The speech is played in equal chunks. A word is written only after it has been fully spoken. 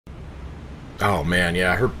Oh man,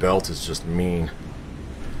 yeah, her belt is just mean.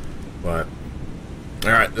 But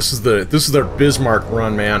all right, this is their Bismarck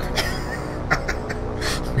run, man.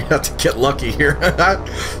 We have to get lucky here.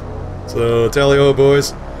 So tally-ho,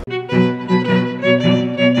 boys.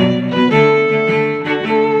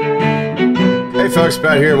 Hey folks,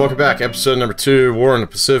 Pat here. Welcome back. Episode number 2, War in the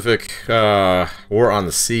Pacific, War on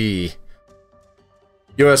the Sea.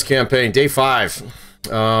 U.S. campaign, day 5.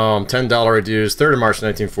 $10 dues, 3rd of March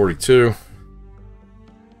 1942.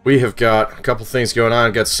 We have got a couple things going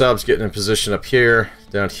on. Got subs getting in position up here,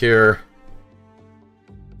 down here.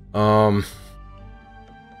 I'm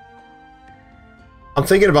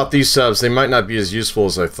thinking about these subs. They might not be as useful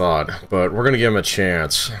as I thought, but we're going to give them a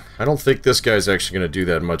chance. I don't think this guy's actually going to do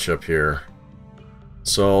that much up here.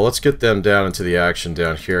 So let's get them down into the action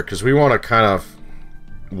down here, because we want to kind of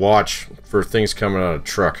watch for things coming out of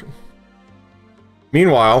truck.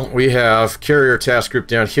 Meanwhile, we have carrier task group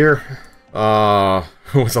down here,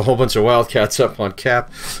 with a whole bunch of Wildcats up on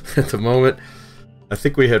cap at the moment. I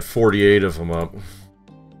think we had 48 of them up.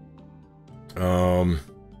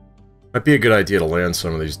 Might be a good idea to land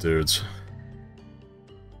some of these dudes.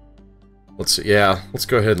 Let's see, yeah, let's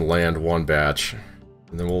go ahead and land one batch.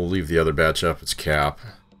 And then we'll leave the other batch up its cap.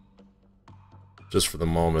 Just for the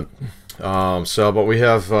moment. But we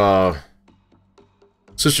have,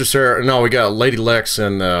 Sister Sarah, no, we got Lady Lex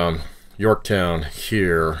and, Yorktown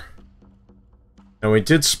here. And we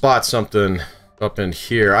did spot something up in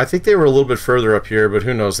here. I think they were a little bit further up here, but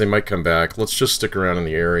who knows, they might come back. Let's just stick around in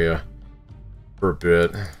the area for a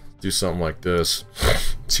bit. Do something like this.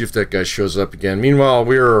 See if that guy shows up again. Meanwhile,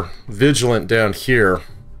 we're vigilant down here.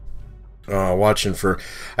 Watching for...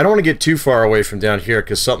 I don't want to get too far away from down here,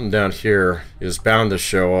 because something down here is bound to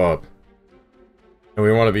show up. And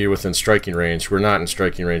we want to be within striking range. We're not in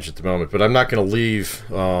striking range at the moment, but I'm not going to leave...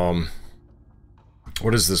 what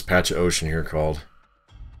is this patch of ocean here called?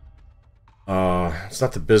 It's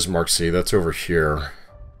not the Bismarck Sea, that's over here.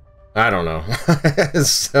 I don't know.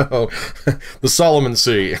 So, the Solomon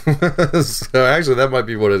Sea. So, actually, that might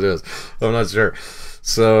be what it is. I'm not sure.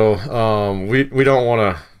 So, we don't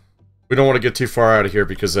want to get too far out of here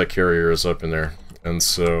because that carrier is up in there. And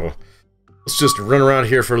so, let's just run around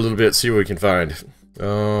here for a little bit, see what we can find.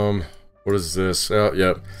 What is this? Oh,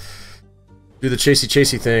 yep. Do the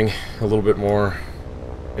chasey thing a little bit more.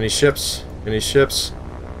 Any ships? Any ships?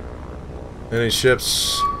 Any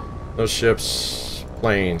ships? No ships.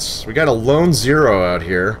 Planes. We got a lone zero out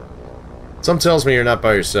here. Some tells me you're not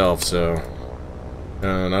by yourself, so...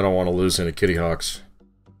 And I don't want to lose any kitty hawks.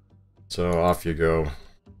 So off you go.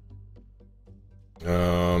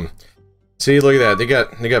 See, look at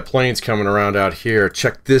that. They got planes coming around out here.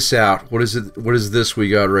 Check this out. What is it? What is this we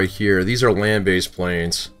got right here? These are land-based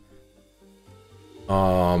planes.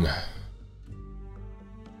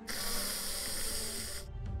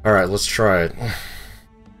 Alright, let's try it.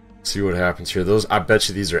 See what happens here. Those, I bet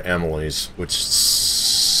you these are Emily's, which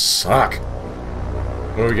suck.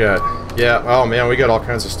 What do we got? Yeah, oh man, we got all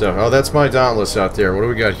kinds of stuff. Oh, that's my Dauntless out there. What do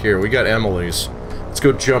we got here? We got Emily's. Let's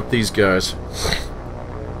go jump these guys.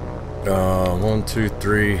 1, 2,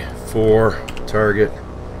 3, 4. Target.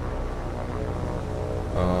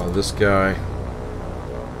 This guy.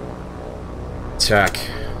 Attack.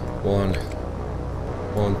 1,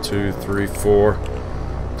 2, 3, 4.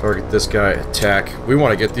 Target this guy, attack. We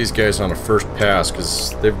want to get these guys on a first pass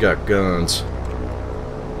because they've got guns.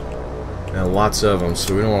 And lots of them,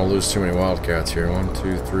 so we don't want to lose too many Wildcats here. 1,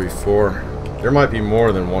 2, 3, 4. There might be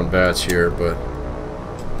more than one batch here, but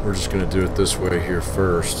we're just going to do it this way here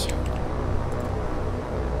first.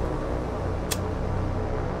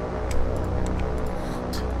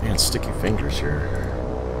 Man, sticky fingers here.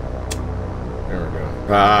 There we go.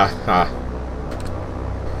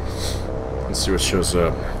 Let's see what shows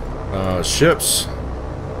up. Ships.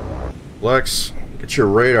 Lex, get your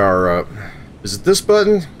radar up. Is it this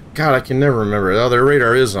button? God, I can never remember. Oh, their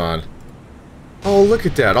radar is on. Oh, look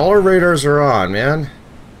at that. All our radars are on, man.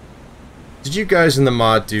 Did you guys in the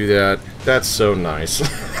mod do that? That's so nice.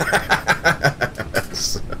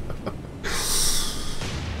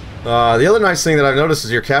 The other nice thing that I've noticed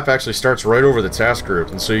is your cap actually starts right over the task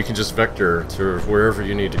group, and so you can just vector to wherever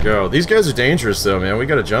you need to go. These guys are dangerous, though, man. We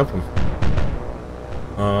gotta jump them.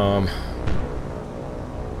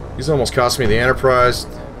 These almost cost me the Enterprise.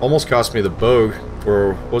 Almost cost me the Bogue.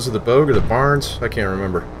 Or was it the Bogue or the Barnes? I can't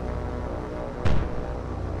remember.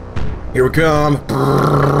 Here we come.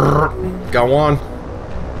 Got one.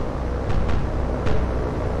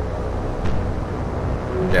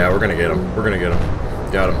 Yeah, we're gonna get him. We're gonna get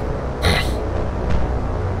him. Got him.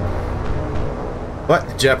 But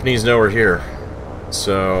the Japanese know we're here.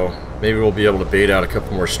 So maybe we'll be able to bait out a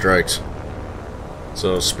couple more strikes.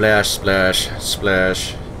 So splash, splash,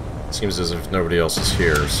 splash. Seems as if nobody else is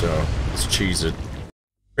here, so let's cheese it.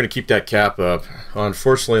 We're gonna keep that cap up.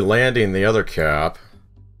 Unfortunately, landing the other cap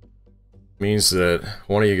means that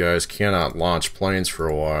one of you guys cannot launch planes for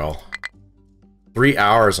a while. 3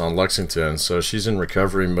 hours on Lexington, so she's in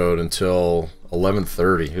recovery mode until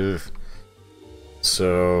 11:30.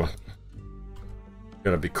 So,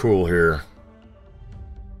 gonna be cool here.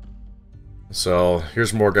 So,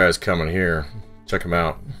 here's more guys coming here. Check them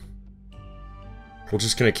out. We're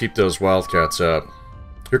just gonna keep those Wildcats up.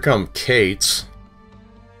 Here come Kate's.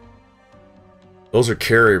 Those are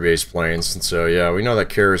carrier-based planes, and so yeah, we know that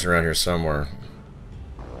carrier's around here somewhere.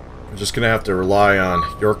 We're just gonna have to rely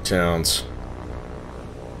on Yorktown's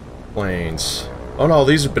planes. Oh no,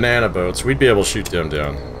 these are banana boats. We'd be able to shoot them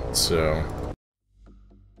down. So,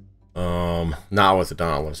 not with the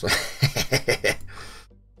Dauntless.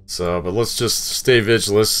 So, but let's just stay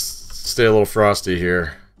vigilant. Let's stay a little frosty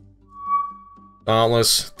here.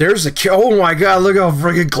 Dauntless. There's a oh my god, look how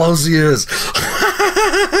freaking close he is.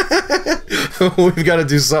 We've got to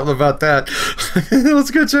do something about that.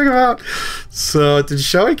 Let's go check him out. So,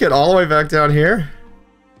 shall we get all the way back down here?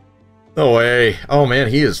 No way. Oh man,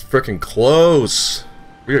 he is freaking close.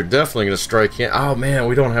 We are definitely going to strike him. Oh man,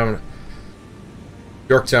 we don't have...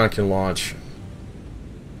 Yorktown can launch.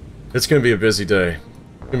 It's going to be a busy day.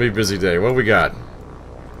 It's going to be a busy day. What do we got?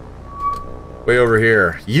 Way over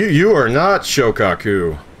here. You are not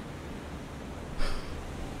Shokaku.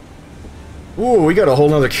 Ooh, we got a whole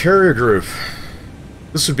nother carrier group.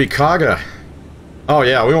 This would be Kaga. Oh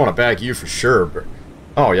yeah, we want to bag you for sure.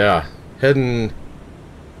 Oh yeah, heading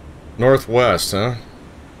northwest, huh?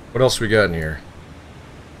 What else we got in here?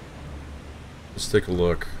 Let's take a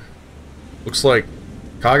look. Looks like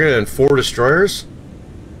Kaga and 4 destroyers.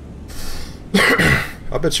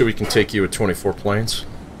 I bet you we can take you with 24 planes.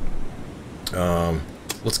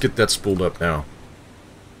 Let's get that spooled up now.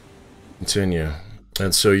 Continue.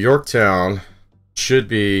 And so Yorktown should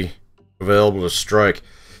be available to strike.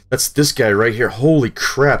 That's this guy right here. Holy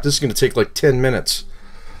crap, this is going to take like 10 minutes to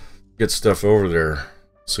get stuff over there.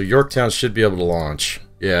 So Yorktown should be able to launch.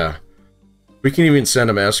 Yeah. We can even send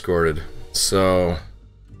them escorted. So,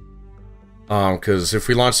 because if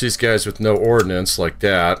we launch these guys with no ordnance like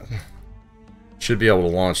that, should be able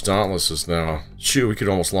to launch Dauntlesses now. Shoot, we could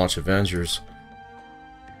almost launch Avengers.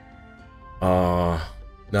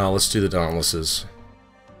 Now let's do the Dauntlesses.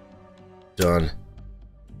 Done.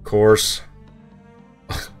 Course.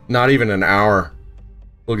 Not even an hour.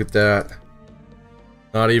 Look at that.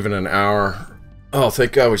 Not even an hour. Oh,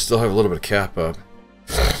 thank God we still have a little bit of cap up.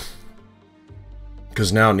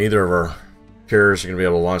 Because now neither of our carriers are going to be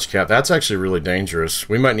able to launch cap. That's actually really dangerous.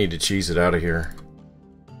 We might need to cheese it out of here.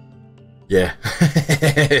 Yeah.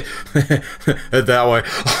 That way.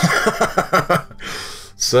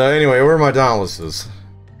 So anyway, where are my Dauntlesses?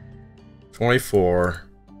 24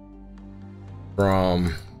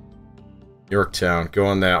 from Yorktown,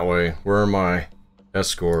 going that way. Where are my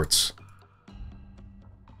escorts?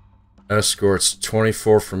 Escorts,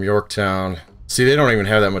 24 from Yorktown. See, they don't even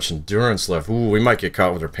have that much endurance left. Ooh, we might get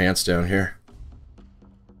caught with our pants down here.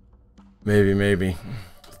 Maybe, maybe.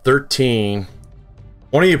 13.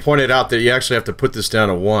 One of you pointed out that you actually have to put this down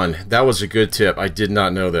to 1. That was a good tip. I did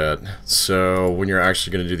not know that. So, when you're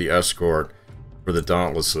actually going to do the escort for the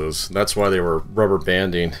Dauntlesses, that's why they were rubber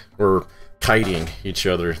banding, or kiting each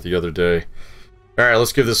other the other day. Alright,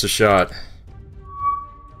 let's give this a shot.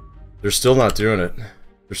 They're still not doing it.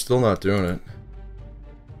 They're still not doing it.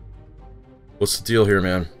 What's the deal here,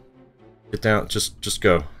 man? Get down. Just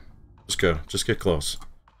go. Just go. Just get close.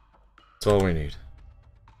 That's all we need.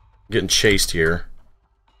 I'm getting chased here.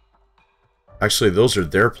 Actually, those are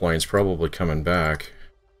their planes probably coming back.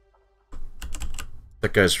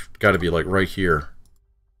 That guy's got to be like right here.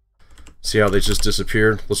 See how they just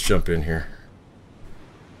disappeared? Let's jump in here.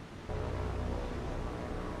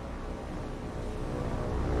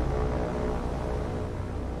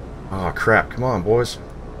 Oh crap, come on boys.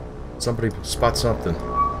 Somebody spot something.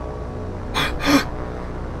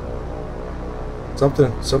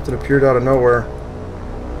 Something appeared out of nowhere.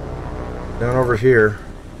 Down over here.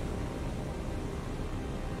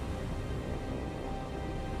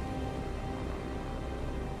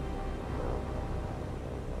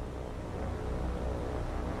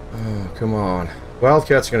 Oh, come on.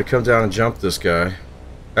 Wildcats are going to come down and jump this guy.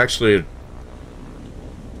 Actually,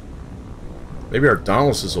 maybe our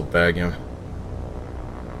Dauntlesses will bag him.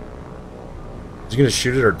 Is he going to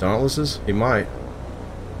shoot at our Dauntlesses? He might.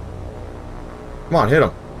 Come on, hit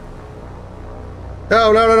him.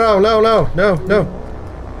 No, no, no, no, no, no, no,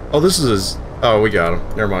 no. Oh, this is his... Oh, we got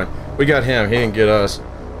him. Never mind. We got him. He didn't get us.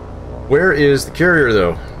 Where is the carrier,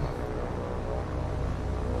 though?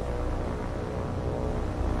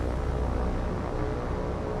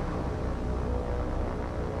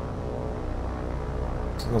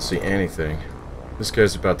 I don't see anything. This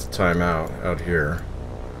guy's about to time out here.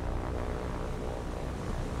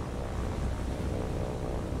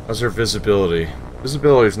 How's our visibility?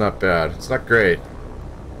 Visibility's not bad. It's not great.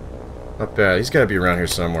 Not bad. He's got to be around here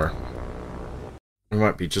somewhere. We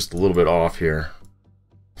might be just a little bit off here.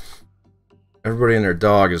 Everybody and their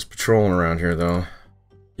dog is patrolling around here, though.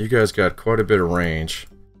 You guys got quite a bit of range.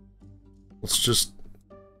 Let's just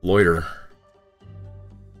loiter.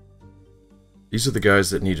 These are the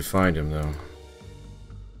guys that need to find him, though.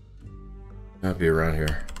 Not be around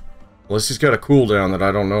here. Unless he's got a cooldown that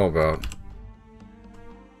I don't know about.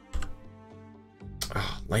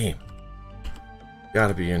 Oh, lame.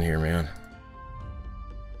 Gotta be in here, man.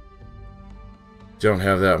 Don't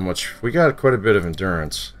have that much. We got quite a bit of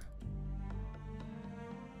endurance.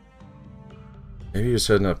 Maybe he's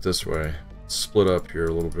heading up this way. Split up here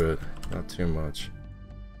a little bit. Not too much.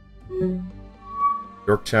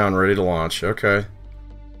 Yorktown ready to launch. Okay.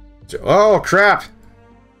 Oh, crap!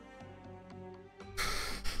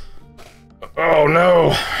 Oh,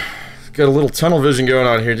 no! Got a little tunnel vision going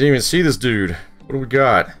on here. Didn't even see this dude. What do we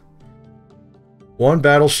got? 1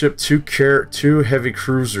 battleship, 2 heavy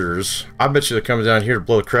cruisers. I bet you they're coming down here to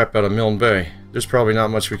blow the crap out of Milne Bay. There's probably not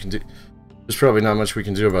much we can do. There's probably not much we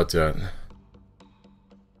can do about that.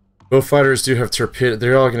 Both fighters do have torpedo.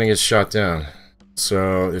 They're all gonna get shot down.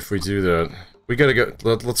 So if we do that, we gotta go.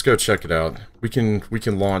 Let's go check it out. We can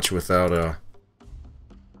launch without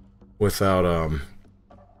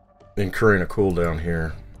incurring a cooldown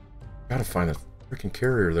here. Gotta find a freaking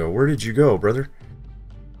carrier though. Where did you go, brother?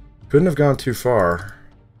 Couldn't have gone too far.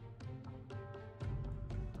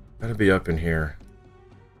 Gotta be up in here.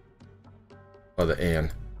 Oh, the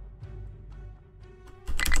Ann.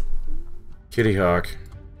 Kitty Hawk.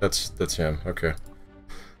 That's him. Okay.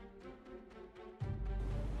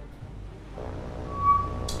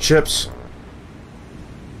 Ships.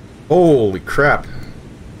 Holy crap.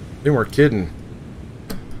 They weren't kidding.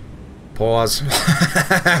 Pause.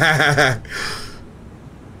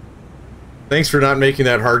 Thanks for not making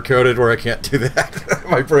that hard-coded where I can't do that.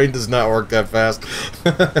 My brain does not work that fast.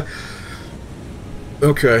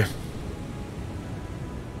 Okay.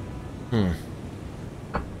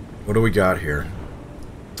 What do we got here?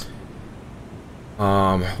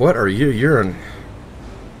 What are you? You're in...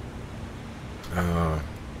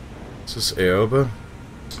 is this Aoba? I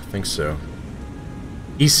think so.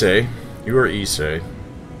 Issei. You are Issei.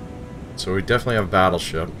 So we definitely have a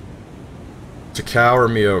battleship. Takao or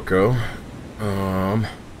Miyoko.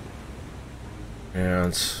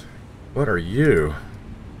 And what are you?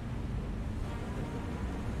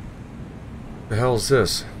 The hell is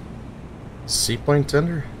this? Seaplane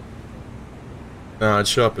tender? No, it'd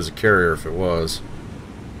show up as a carrier if it was.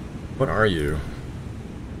 What are you?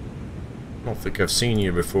 I don't think I've seen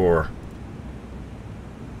you before.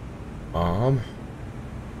 Looks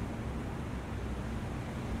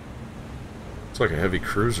like a heavy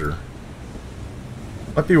cruiser.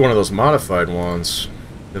 Might be one of those modified ones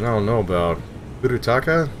that I don't know about.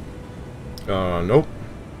 Furutaka? Nope.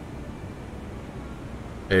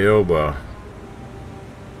 Aoba.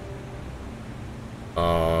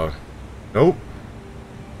 Nope.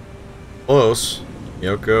 Close.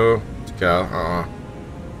 Yoko. Takao.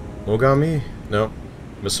 Mogami? Nope.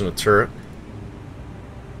 Missing a turret.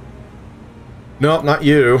 Nope, not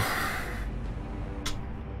you.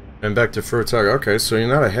 And back to Furutaka. Okay, so you're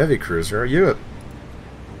not a heavy cruiser, are you?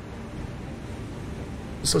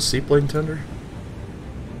 Is this a seaplane tender?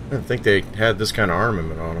 I didn't think they had this kind of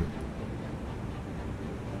armament on them.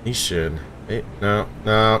 He should. Hey, no.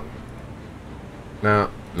 No.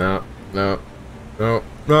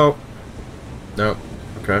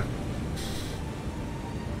 Okay.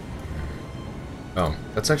 Oh,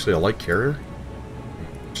 that's actually a light carrier?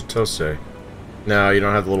 Chitose. No, you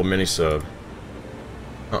don't have the little mini sub.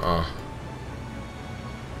 What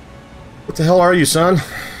the hell are you, son?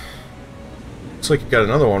 Looks like you got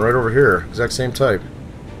another one right over here. Exact same type.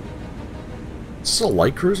 Is this a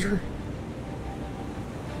light cruiser?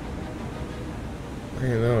 Who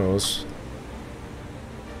knows?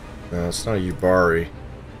 No, it's not a Yubari.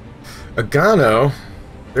 Agano?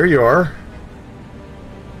 There you are.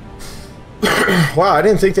 Wow, I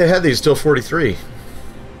didn't think they had these till 43.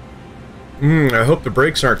 I hope the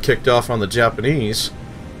brakes aren't kicked off on the Japanese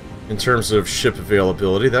in terms of ship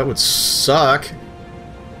availability. That would suck.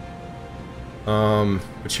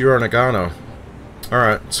 But you are Nagano.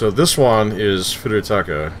 Alright, so this one is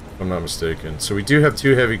Furutaka, if I'm not mistaken. So we do have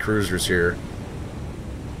 2 heavy cruisers here.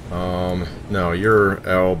 No, you're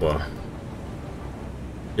Alba.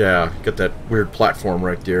 Yeah, got that weird platform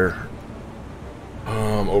right there.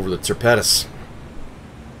 Over the Torpedus.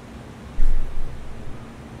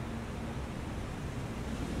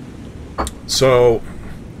 So,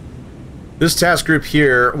 this task group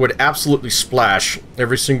here would absolutely splash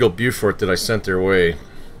every single Beaufort that I sent their way.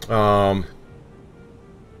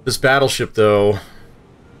 This battleship, though,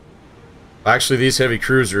 actually these heavy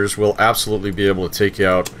cruisers will absolutely be able to take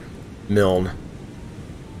out Milne.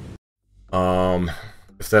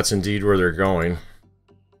 If that's indeed where they're going.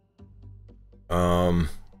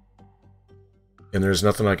 And there's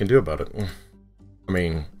nothing I can do about it. I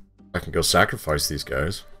mean, I can go sacrifice these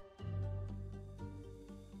guys.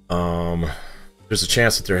 There's a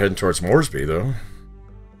chance that they're heading towards Moresby, though.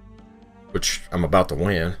 Which I'm about to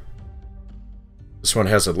win. This one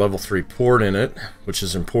has a level 3 port in it, which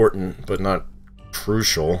is important, but not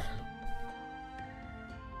crucial.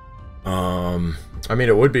 I mean,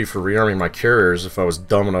 it would be for rearming my carriers if I was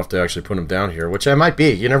dumb enough to actually put them down here, which I might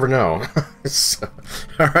be. You never know. So,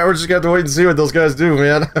 alright, we're just going to have to wait and see what those guys do,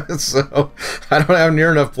 man. So, I don't have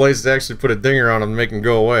near enough place to actually put a dinger on them and make them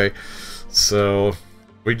go away. So,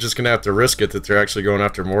 we're just going to have to risk it that they're actually going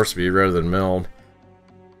after Moresby rather than Milne.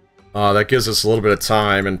 That gives us a little bit of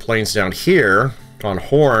time, and planes down here on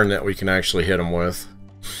Horn that we can actually hit them with.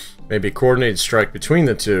 Maybe a coordinated strike between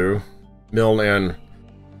the two, Milne and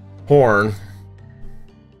Horn.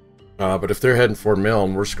 But if they're heading for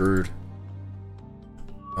Milne, we're screwed.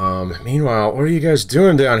 Meanwhile, what are you guys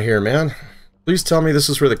doing down here, man? Please tell me this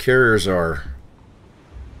is where the carriers are.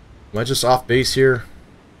 Am I just off base here?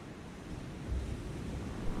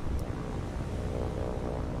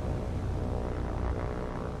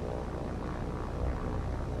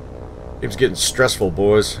 It's getting stressful,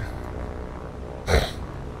 boys.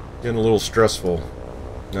 Getting a little stressful.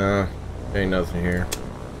 Nah, ain't nothing here.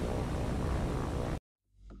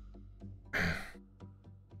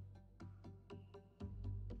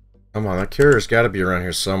 Come on, that carrier's got to be around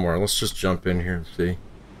here somewhere. Let's just jump in here and see.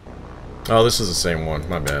 Oh, this is the same one.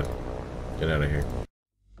 My bad. Get out of here.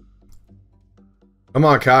 Come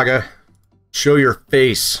on, Kaga. Show your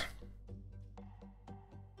face.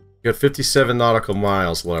 Got 57 nautical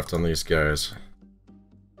miles left on these guys.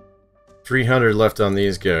 300 left on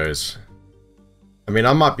these guys. I mean,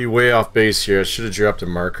 I might be way off base here. I should have dropped a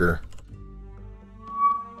marker.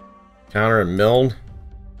 Counter at Milne.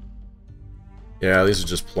 Yeah, these are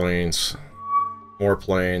just planes. More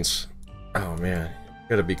planes. Oh, man.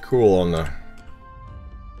 Gotta be cool on the...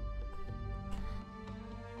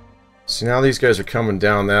 See, now these guys are coming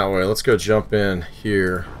down that way. Let's go jump in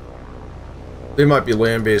here. They might be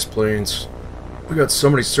land-based planes. We got so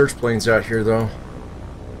many search planes out here, though.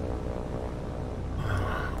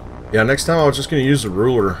 Yeah, next time I was just going to use a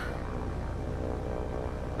ruler.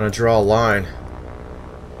 I'm going to draw a line.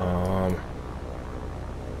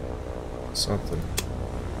 Something.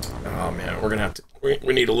 Oh, man, we're going to have to...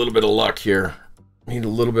 We need a little bit of luck here. We need a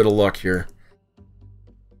little bit of luck here.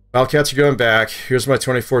 Wildcats are going back. Here's my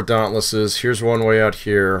 24 Dauntlesses. Here's one way out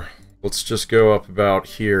here. Let's just go up about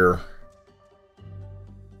here.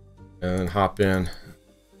 And then hop in.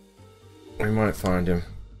 We might find him.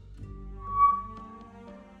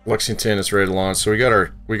 Lexington is ready to launch, so we got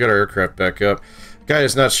our aircraft back up. Guy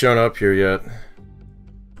has not shown up here yet.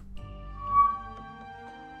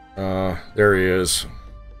 There he is.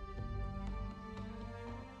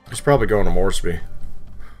 He's probably going to Moresby.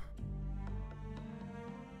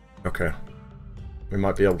 Okay. We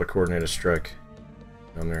might be able to coordinate a strike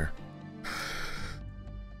down there.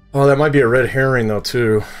 Oh, that might be a red herring though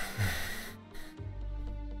too.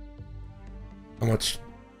 How much?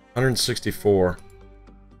 164.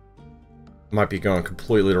 Might be going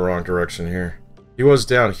completely the wrong direction here. He was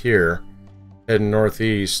down here, heading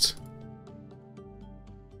northeast.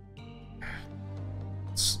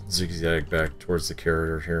 Let's zigzag back towards the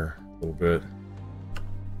carrier here a little bit.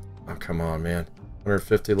 Oh, come on, man.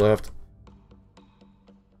 150 left.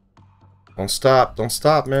 Don't stop,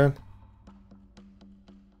 man.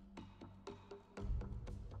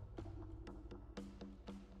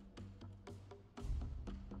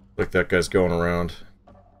 Like that guy's going around.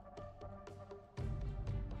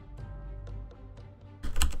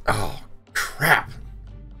 Oh, crap.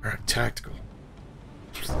 Alright, tactical.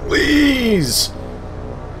 Please!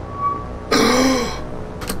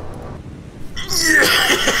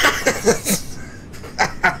 Yes!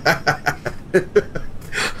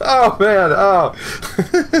 Oh, man, oh.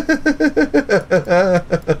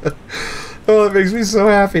 Oh, it makes me so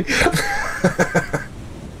happy.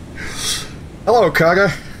 Hello,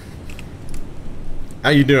 Kaga. How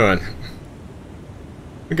you doing?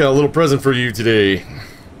 We got a little present for you today.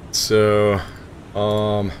 So,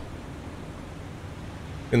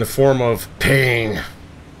 in the form of pain.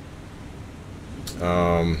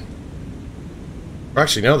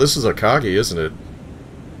 Actually, no, this is a Kaga, isn't it?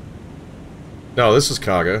 No, this is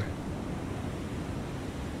Kaga.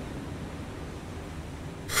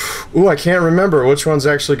 Ooh, I can't remember which one's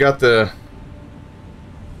actually got the...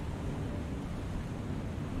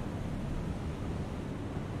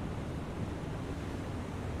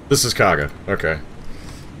 This is Kaga. Okay.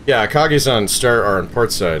 Yeah, Kaga's on on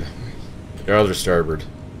port side. The other starboard.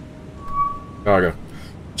 Kaga.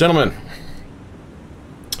 Gentlemen.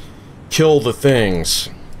 Kill the things.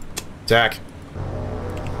 Attack.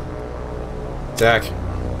 Attack.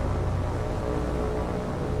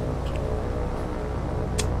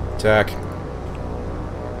 Attack.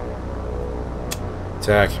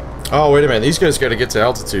 Attack. Oh, wait a minute. These guys got to get to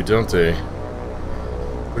altitude, don't they?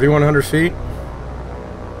 3,100 feet?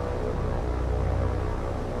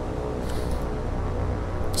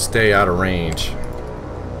 Stay out of range.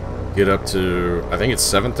 Get up to, I think it's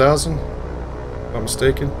 7,000? If I'm not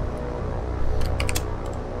mistaken.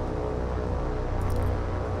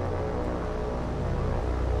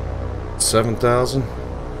 $7,000?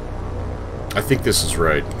 I think this is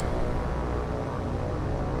right.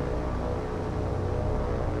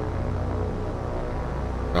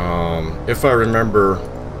 If I remember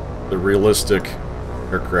the realistic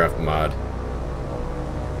aircraft mod.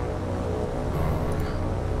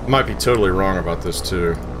 I might be totally wrong about this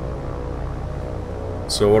too.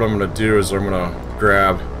 So what I'm going to do is I'm going to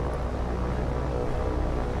grab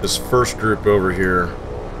this first group over here,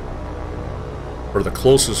 or the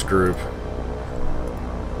closest group,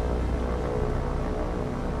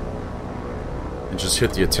 and just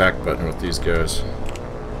hit the attack button with these guys.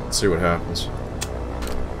 Let's see what happens.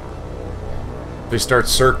 They start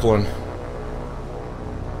circling,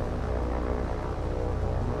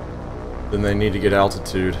 then they need to get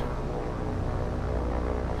altitude.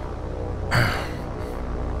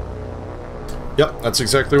 Yep, that's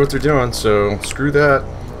exactly what they're doing, so screw that.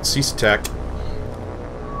 Cease attack.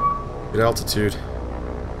 Get altitude.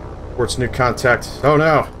 Reports new contact. Oh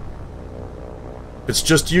no! It's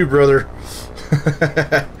just you, brother.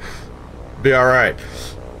 Be alright.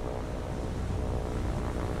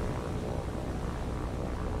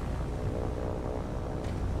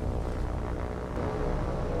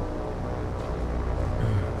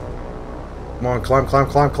 Come on, climb, climb,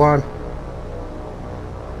 climb, climb.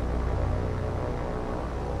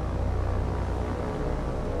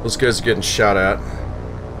 Those guys are getting shot at.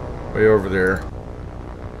 Way over there.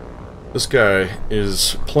 This guy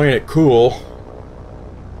is playing it cool.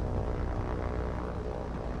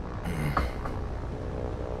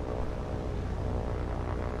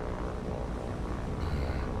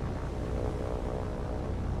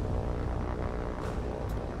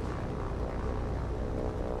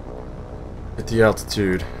 At the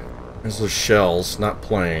altitude. There's those shells, not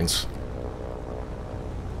planes.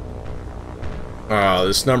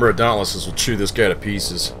 This number of Dauntlesses will chew this guy to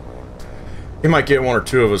pieces. He might get one or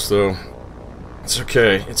two of us, though. It's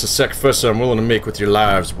okay. It's a sacrifice I'm willing to make with your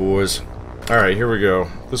lives, boys. Alright, here we go.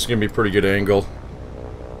 This is going to be a pretty good angle.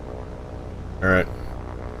 Alright.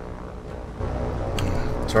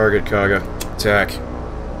 Target, Kaga. Attack.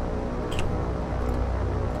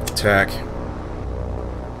 Attack.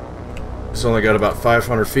 He's only got about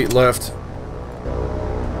 500 feet left.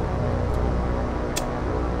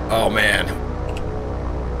 Oh, man.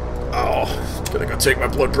 Oh, gotta go take my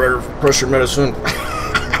blood pressure medicine.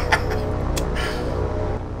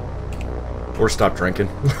 Or stop drinking.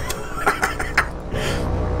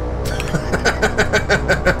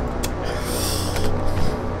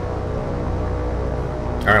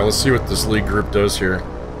 Alright, let's see what this lead group does here.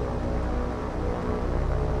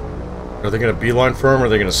 Are they gonna beeline for him or are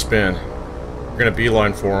they gonna spin? We're gonna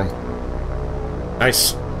beeline for him.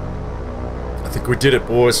 Nice. I think we did it,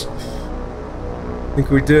 boys. I think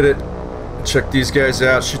we did it. Check these guys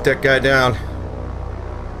out. Shoot that guy down.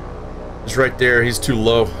 He's right there. He's too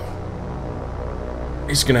low.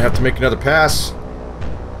 He's gonna have to make another pass.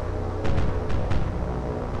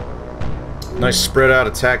 Nice spread out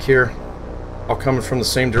attack here. All coming from the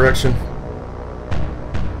same direction.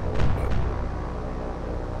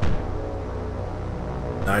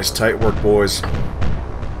 Nice tight work, boys. Of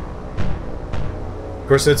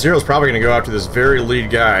course, that Zero's probably gonna go after this very lead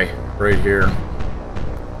guy right here.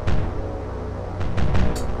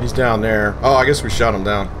 He's down there. Oh, I guess we shot him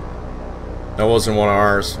down. That wasn't one of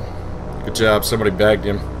ours. Good job, somebody bagged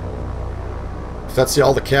him. If that's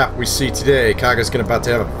all the cap we see today, Kaga's about to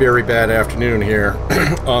have a very bad afternoon here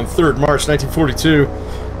on 3rd March 1942.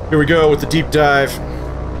 Here we go with the deep dive.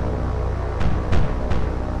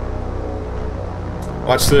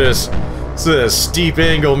 Watch this. This is a steep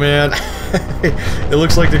angle, man. It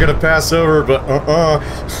looks like they're gonna pass over, but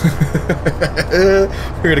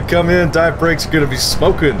we're gonna come in, dive brakes are gonna be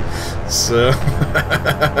smoking. So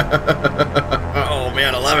oh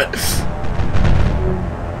man, I love it.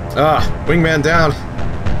 Wingman down.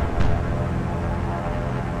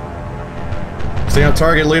 Stay on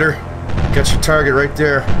target, leader. Got your target right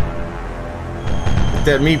there. Get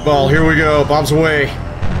that meatball. Here we go. Bombs away.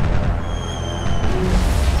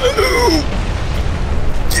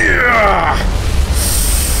 Yeah!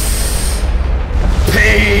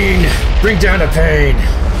 Pain! Bring down the pain!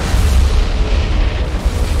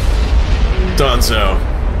 Dunzo.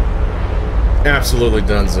 Absolutely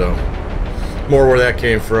dunzo. More where that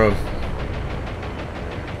came from.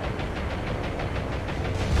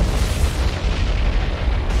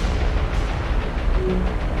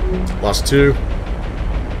 Lost 2.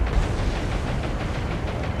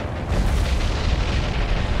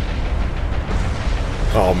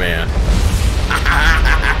 Oh man.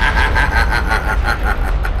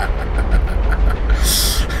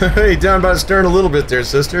 Hey, down by the stern a little bit there,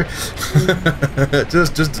 sister.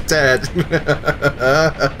 just a tad.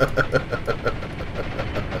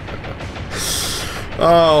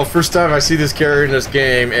 Oh, first time I see this carrier in this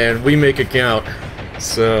game, and we make it count.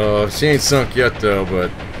 So she ain't sunk yet though,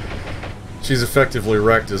 but she's effectively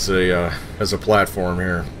wrecked as a platform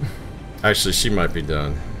here. Actually, she might be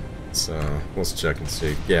done. So let's check and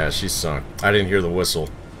see. Yeah, she's sunk. I didn't hear the whistle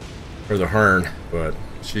or the horn, but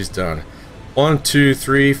she's done. 1, 2,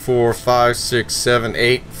 3, 4, 5, 6, 7,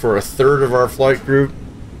 8 for a third of our flight group.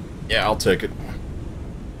 Yeah, I'll take it.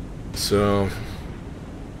 So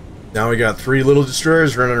now we got 3 little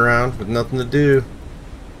destroyers running around with nothing to do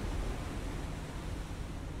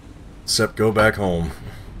except go back home.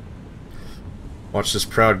 Watch this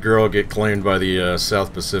proud girl get claimed by the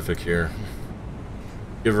South Pacific here.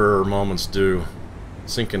 Give her her moment's due.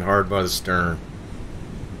 Sinking hard by the stern.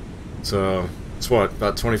 So it's what,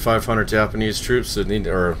 about 2,500 Japanese troops that need,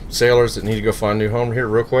 or sailors that need to go find a new home here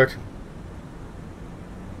real quick.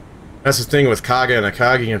 That's the thing with Kaga and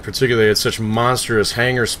Akagi in particular. They had such monstrous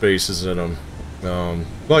hangar spaces in them.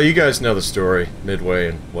 Well, you guys know the story, Midway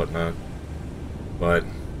and whatnot. But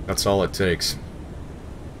that's all it takes.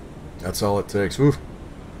 That's all it takes. Woo.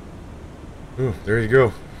 Ooh, there you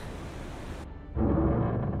go.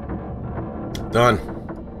 Done.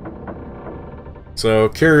 So,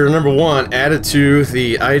 carrier number 1 added to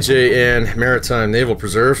the IJN Maritime Naval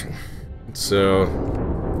Preserve. So,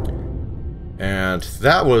 and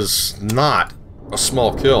that was not a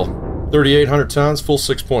small kill. 3,800 tons, full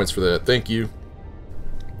 6 points for that. Thank you,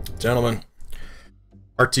 gentlemen.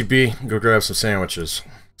 RTB, go grab some sandwiches.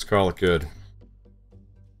 Let's call it good.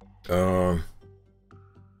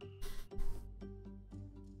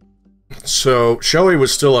 So, Shelly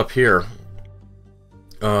was still up here.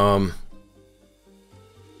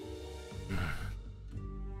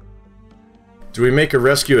 Do we make a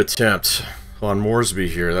rescue attempt on Moresby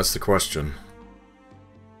here? That's the question.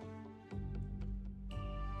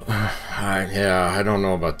 I don't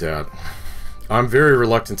know about that. I'm very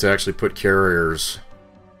reluctant to actually put carriers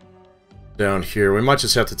down here. We might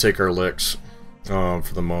just have to take our licks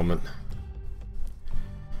for the moment.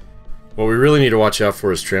 What we really need to watch out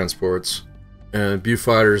for is transports. And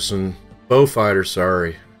Beaufighters and Beaufighters,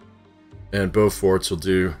 sorry. And Beauforts will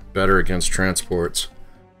do better against transports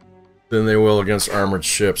than they will against armored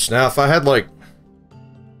ships. Now, if I had like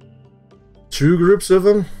 2 groups of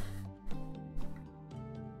them,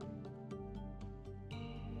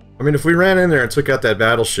 I mean, if we ran in there and took out that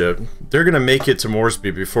battleship, they're gonna make it to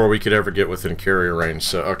Moresby before we could ever get within carrier range.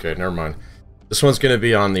 So, okay, never mind. This one's gonna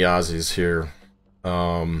be on the Aussies here.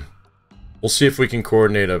 We'll see if we can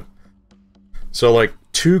coordinate a... So, like,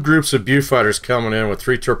 2 groups of Beaufighters coming in with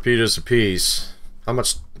 3 torpedoes apiece. How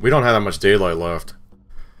much... We don't have that much daylight left.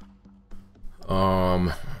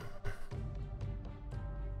 Alright,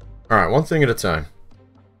 one thing at a time.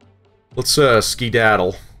 Let's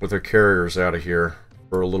skedaddle with our carriers out of here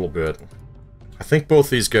for a little bit. I think both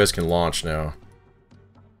these guys can launch now.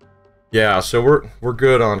 Yeah, so we're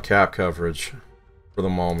good on cap coverage for the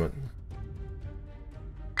moment.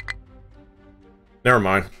 Never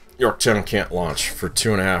mind. Yorktown can't launch for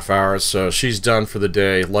 2.5 hours, so she's done for the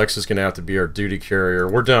day. Lex is gonna have to be our duty carrier.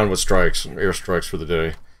 We're done with strikes, air strikes for the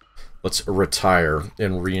day. Let's retire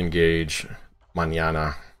and re-engage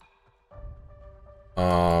mañana.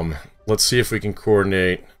 Let's see if we can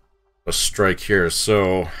coordinate a strike here.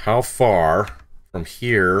 So, how far from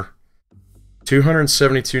here?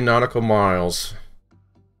 272 nautical miles.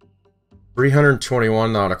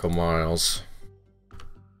 321 nautical miles.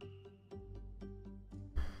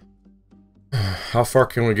 how far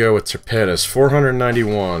can we go with torpedoes?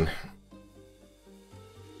 491.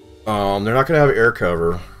 They're not going to have air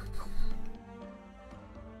cover.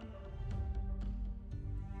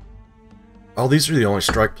 Oh, these are the only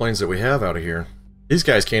strike planes that we have out of here. These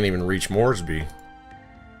guys can't even reach Moresby.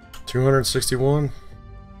 261?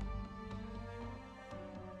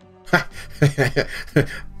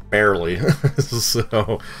 Barely.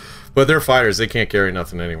 So, but they're fighters. They can't carry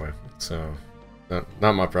nothing anyway. So,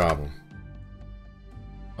 not my problem.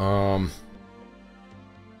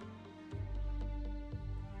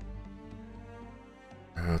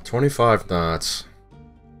 25 knots.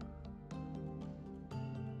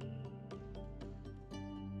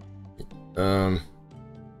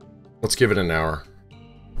 Let's give it an hour.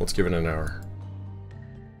 Let's give it an hour.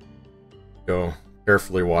 Go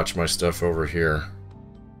carefully watch my stuff over here.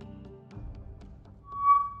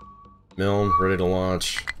 Milne, ready to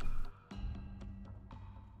launch.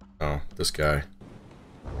 Oh, this guy.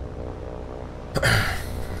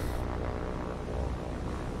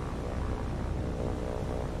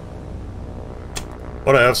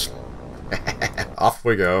 Whatevs. Off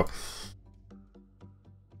we go.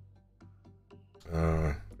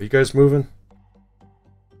 Are you guys moving?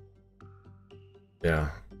 Yeah.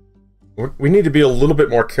 We need to be a little bit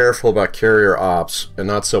more careful about carrier ops and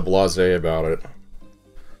not so blasé about it.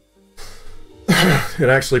 And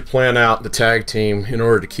actually plan out the tag team in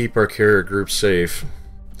order to keep our carrier group safe.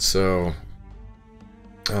 So,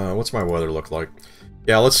 what's my weather look like?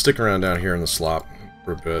 Yeah, let's stick around down here in the slop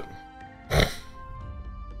for a bit.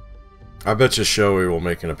 I bet you Shoei will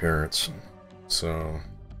make an appearance. So,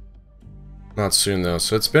 not soon though.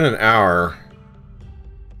 So it's been an hour.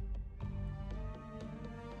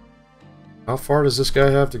 How far does this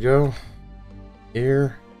guy have to go?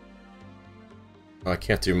 Here? Oh, I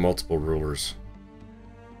can't do multiple rulers.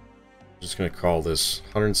 I'm just going to call this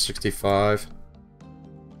 165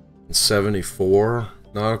 and 74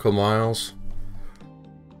 nautical miles.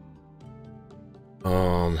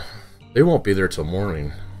 They won't be there till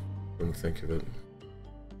morning. Wouldn't think of it.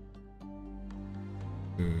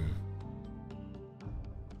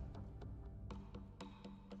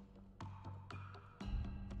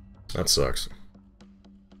 That sucks.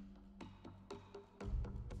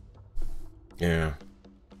 Yeah.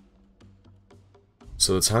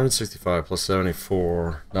 So it's 165 plus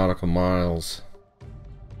 74 nautical miles.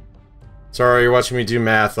 Sorry, you're watching me do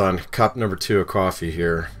math on cup number 2 of coffee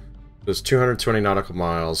here. It's 220 nautical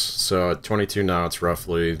miles, so at 22 knots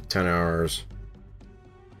roughly, 10 hours.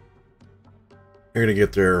 You're gonna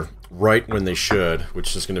get there right when they should,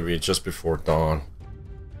 which is gonna be just before dawn.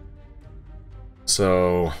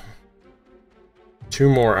 So 2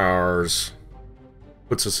 more hours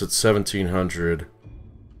puts us at 1700.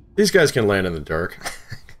 These guys can land in the dark.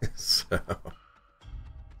 So,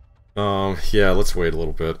 yeah, let's wait a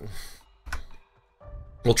little bit.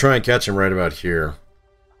 We'll try and catch them right about here.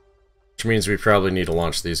 Which means we probably need to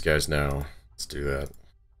launch these guys now. Let's do that.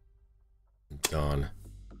 Done.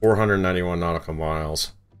 491 nautical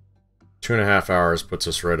miles. 2.5 hours puts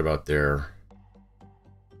us right about there.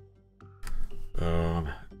 And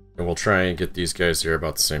we'll try and get these guys there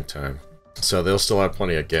about the same time. So they'll still have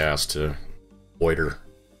plenty of gas to loiter.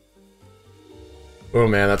 Oh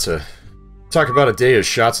man, that's a... Talk about a day of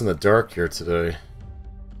shots in the dark here today.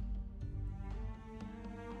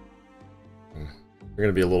 We're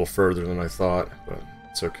gonna be a little further than I thought, but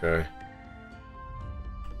it's okay.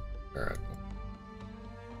 Alright.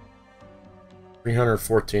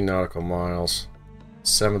 314 nautical miles.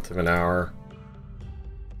 1/7 of an hour.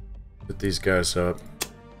 Get these guys up.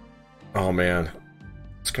 Oh man.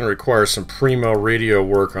 It's gonna require some primo radio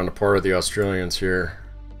work on the part of the Australians here.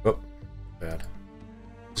 Oh, bad.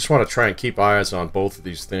 Just want to try and keep eyes on both of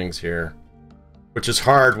these things here. Which is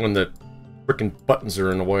hard when the frickin' buttons are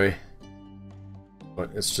in the way.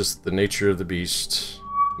 But it's just the nature of the beast.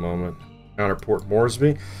 Moment. Counterport Moresby.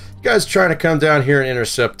 You guys trying to come down here and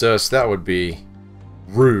intercept us, that would be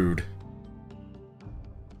rude.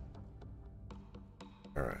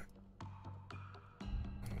 Alright.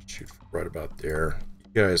 Shoot right about there.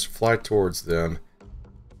 You guys fly towards them.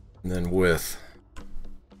 And then with.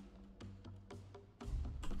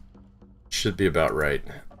 Should be about right.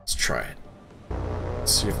 Let's try it.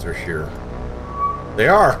 Let's see if they're here. They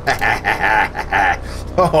are!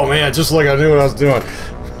 Oh man, just like I knew what I was doing.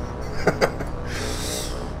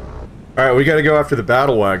 Alright, we gotta go after the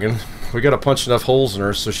battle wagon. We gotta punch enough holes in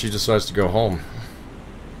her so she decides to go home.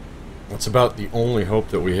 That's about the only hope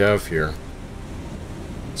that we have here.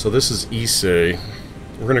 So this is Issei.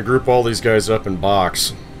 We're gonna group all these guys up in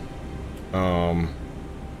box.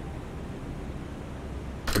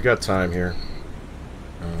 We got time here.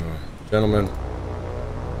 Gentlemen,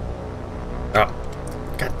 Oh,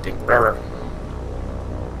 god dang.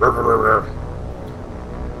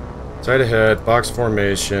 Tight ahead, box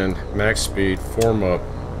formation, max speed, form up.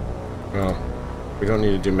 Well, we don't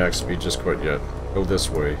need to do max speed just quite yet. Go this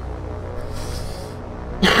way.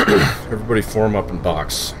 Everybody form up and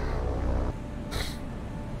box.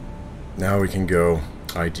 Now we can go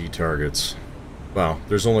ID targets. Wow,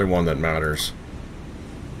 there's only one that matters.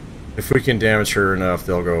 If we can damage her enough,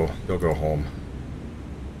 they'll go home.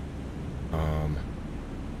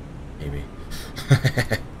 Maybe.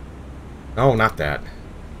 No, not that.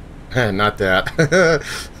 Not that.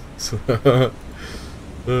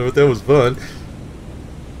 But that was fun.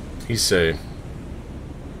 Issei.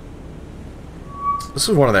 This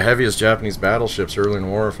is one of the heaviest Japanese battleships early in the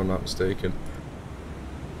war, if I'm not mistaken.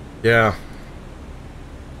 Yeah.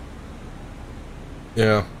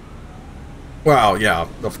 Yeah. Well, yeah,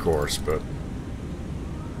 of course, but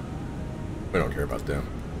we don't care about them.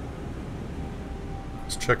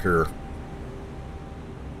 Let's check her.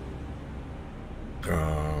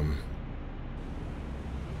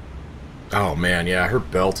 Oh man, yeah, her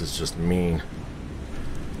belt is just mean.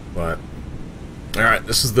 But all right,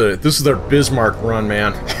 this is their Bismarck run,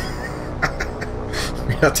 man.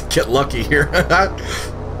 We have to get lucky here.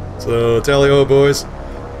 So tally-ho, boys.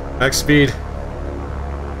 Max speed.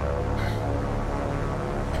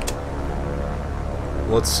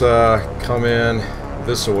 Let's come in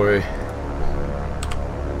this way.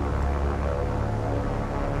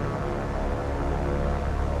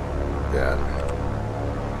 Yeah.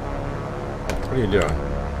 What are you doing?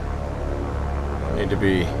 I need to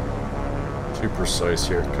be too precise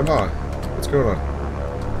here. Come on. What's going on?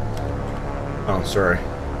 Oh, sorry.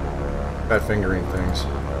 Bad fingering things.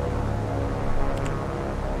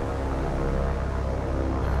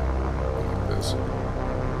 Like this.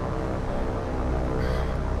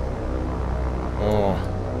 Oh.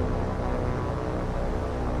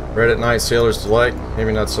 Red at night, sailor's delight.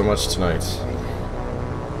 Maybe not so much tonight.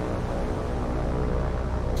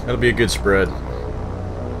 That'll be a good spread.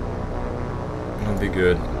 That'll be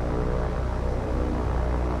good.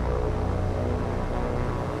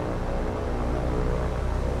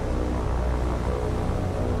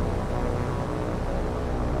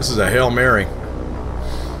 This is a Hail Mary.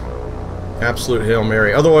 Absolute Hail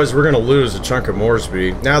Mary. Otherwise, we're going to lose a chunk of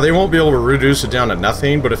Moresby. Now, they won't be able to reduce it down to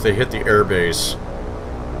nothing, but if they hit the airbase,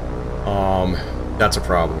 that's a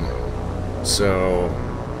problem. So,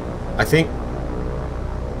 I think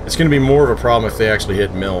it's going to be more of a problem if they actually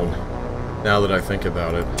hit Milne, now that I think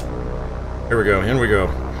about it. Here we go, in we go.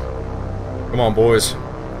 Come on, boys.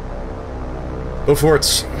 Go for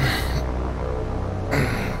it.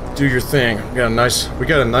 Do your thing. We got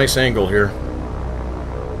a nice angle here.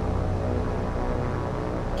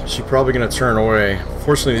 She's probably gonna turn away.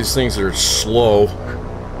 Fortunately, these things are slow.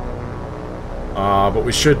 But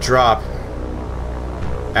we should drop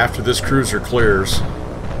after this cruiser clears,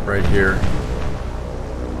 right here.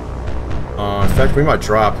 In fact, we might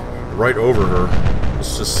drop right over her.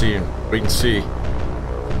 Let's just see and wait and see.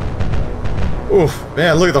 Oof,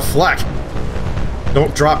 man, look at the flak.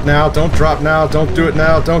 Don't drop now, don't drop now, don't do it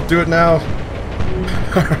now, don't do it now.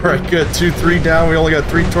 Alright, good. 2-3 down, we only got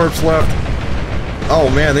 3 torps left. Oh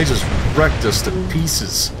man, they just wrecked us to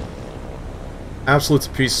pieces. Absolute to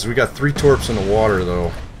pieces. We got 3 torps in the water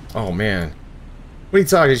though. Oh man. What are you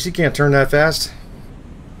talking? She can't turn that fast.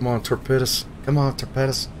 Come on, torpedoes. Come on,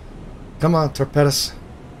 torpedoes. Come on, torpedoes.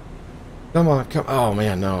 Come on, come. Oh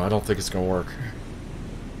man, no, I don't think it's gonna work.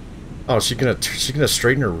 Oh, she gonna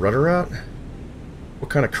straighten her rudder out? What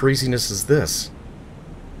kind of craziness is this?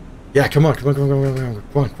 Yeah, come on, come on, come on, come on, come on,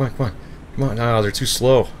 come on, come on, come on. Come on, no, they're too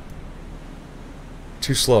slow.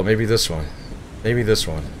 Too slow. Maybe this one. Maybe this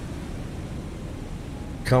one.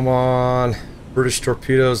 Come on. British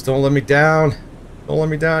torpedoes, don't let me down. Don't let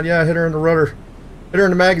me down. Yeah, hit her in the rudder. Hit her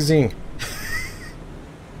in the magazine.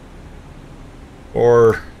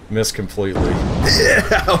 Or miss completely.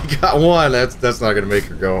 Yeah, we got one. That's not gonna make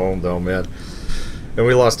her go home though, man. And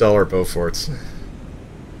we lost all our Beauforts.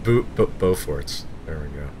 Beauforts. There we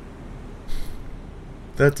go.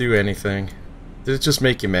 Did that do anything? Did it just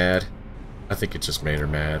make you mad? I think it just made her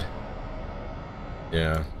mad.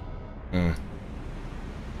 Yeah.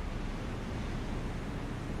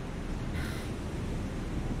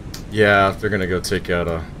 Yeah, they're gonna go take out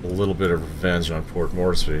a little bit of revenge on Port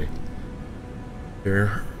Moresby.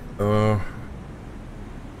 Here.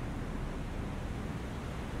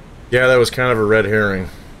 Yeah, that was kind of a red herring.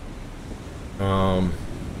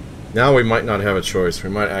 Now we might not have a choice. We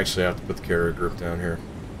might actually have to put the carrier group down here.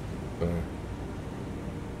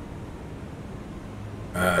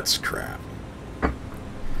 That's crap.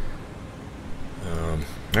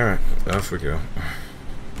 Alright, off we go.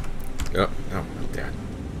 Oh, no, not that.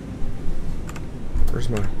 Where's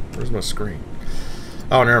my screen?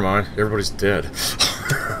 Oh, never mind. Everybody's dead.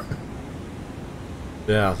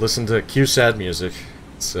 Yeah, listen to cue sad music.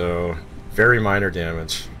 So, very minor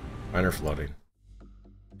damage. Minor flooding.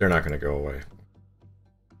 They're not going to go away.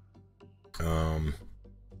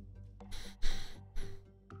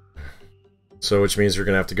 So, which means we're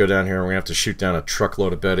going to have to go down here and we're going to have to shoot down a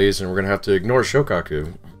truckload of Bettys and we're going to have to ignore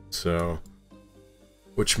Shokaku. So,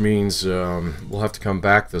 which means we'll have to come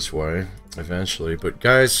back this way eventually. But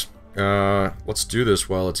guys, let's do this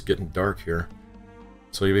while it's getting dark here.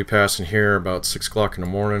 So you'll be passing here about 6 o'clock in the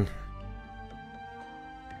morning.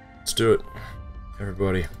 Let's do it.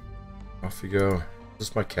 Everybody, off you go. Is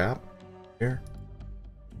this my cap here?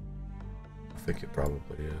 I think it probably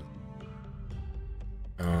is.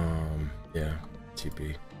 Yeah,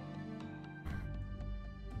 TP.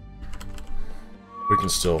 We can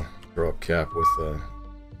still throw up cap with,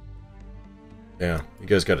 yeah, you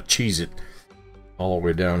guys gotta cheese it all the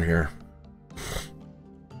way down here.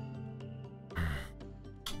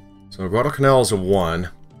 So Guadalcanal is a 1.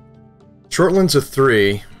 Shortland's a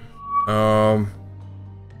 3.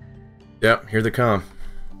 Yep, here they come.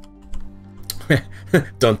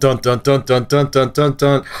 Dun dun dun dun dun dun dun dun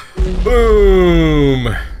dun. Boom!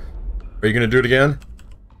 Are you gonna do it again? Or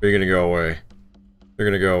are you gonna go away? They're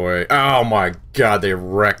gonna go away. Oh my god, they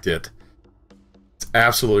wrecked it. It's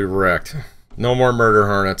absolutely wrecked. No more murder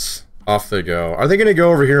hornets. Off they go. Are they gonna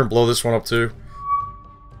go over here and blow this one up too?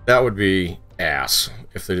 That would be ass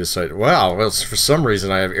if they decide. Wow, well, for some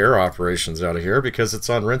reason I have air operations out of here because it's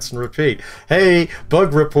on rinse and repeat. Hey,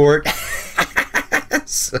 bug report.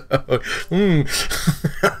 So,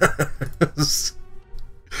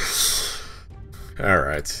 all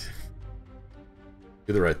right.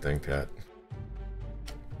 Do the right thing, Pat.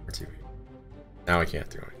 TV. Now I can't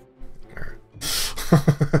do it.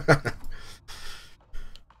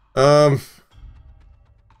 All right.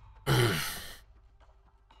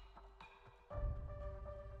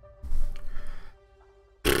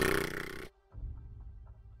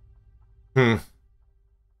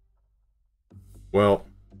 Well,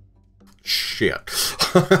 shit.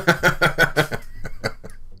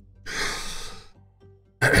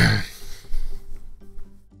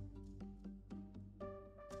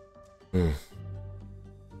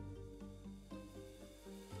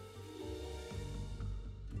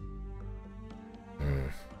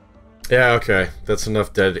 Yeah, okay. That's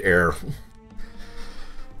enough dead air.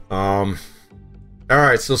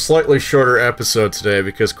 Alright, so slightly shorter episode today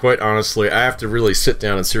because quite honestly, I have to really sit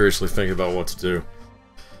down and seriously think about what to do.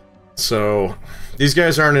 So, these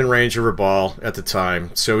guys aren't in range of Rabal at the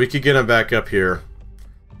time, so we could get them back up here.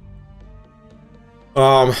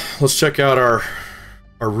 Let's check out our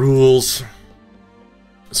rules.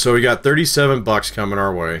 So we got 37 bucks coming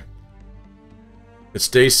our way. It's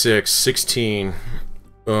day 6, 16.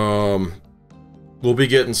 We'll be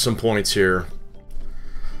getting some points here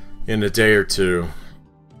in a day or two.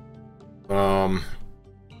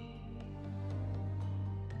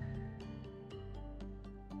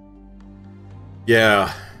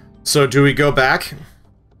 Yeah. So do we go back?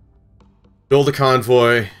 Build a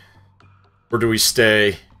convoy? Or do we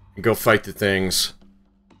stay and go fight the things?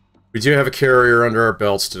 We do have a carrier under our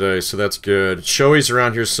belts today, so that's good. Shoei's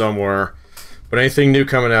around here somewhere. But anything new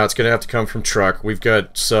coming out, it's going to have to come from truck. We've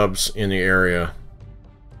got subs in the area.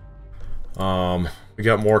 We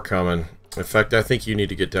got more coming. In fact, I think you need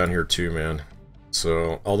to get down here too, man.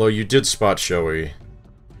 So, although you did spot Shoei.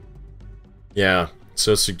 Yeah,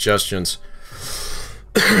 so suggestions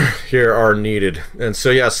here are needed. And so,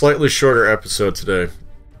 yeah, slightly shorter episode today.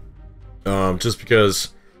 Just because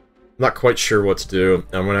I'm not quite sure what to do.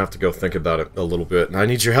 I'm going to have to go think about it a little bit. And I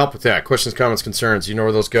need your help with that. Questions, comments, concerns. You know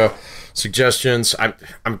where those go. Suggestions.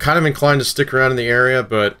 I'm kind of inclined to stick around in the area,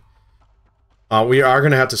 but we are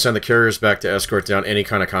going to have to send the carriers back to escort down any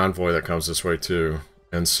kind of convoy that comes this way, too.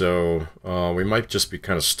 And so we might just be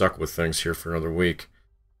kind of stuck with things here for another week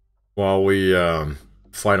while we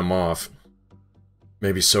fight them off.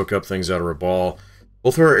 Maybe soak up things out of Rabal.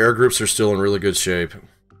 Both of our air groups are still in really good shape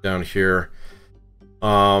down here.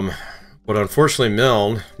 But unfortunately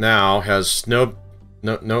Milne now has no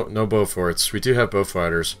bow forts. We do have bow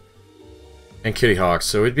fighters and Kitty Hawks,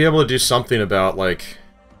 so we'd be able to do something about, like,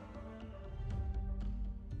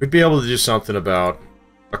 we'd be able to do something about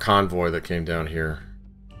a convoy that came down here.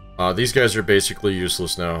 These guys are basically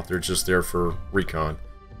useless now. They're just there for recon.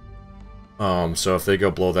 So if they go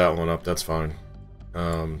blow that one up, that's fine.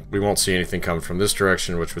 We won't see anything coming from this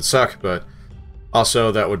direction, which would suck, but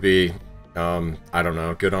also that would be I don't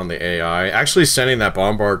know, good on the AI. Actually, sending that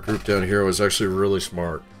bombard group down here was actually really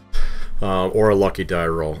smart. Or a lucky die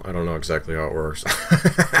roll. I don't know exactly how it works.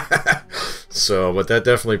 So, but that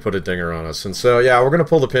definitely put a dinger on us. And so, yeah, we're going to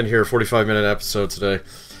pull the pin here, 45-minute episode today.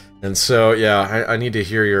 And so, yeah, I need to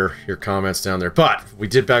hear your comments down there. But we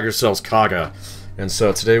did bag ourselves Kaga. And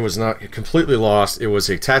so today was not completely lost. It was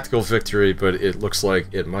a tactical victory, but it looks like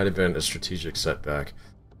it might have been a strategic setback.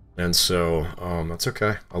 And so, that's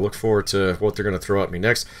okay. I look forward to what they're going to throw at me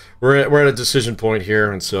next. We're at a decision point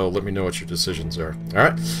here, and so let me know what your decisions are. All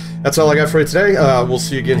right? That's all I got for you today. We'll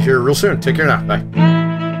see you again here real soon. Take care now. Bye.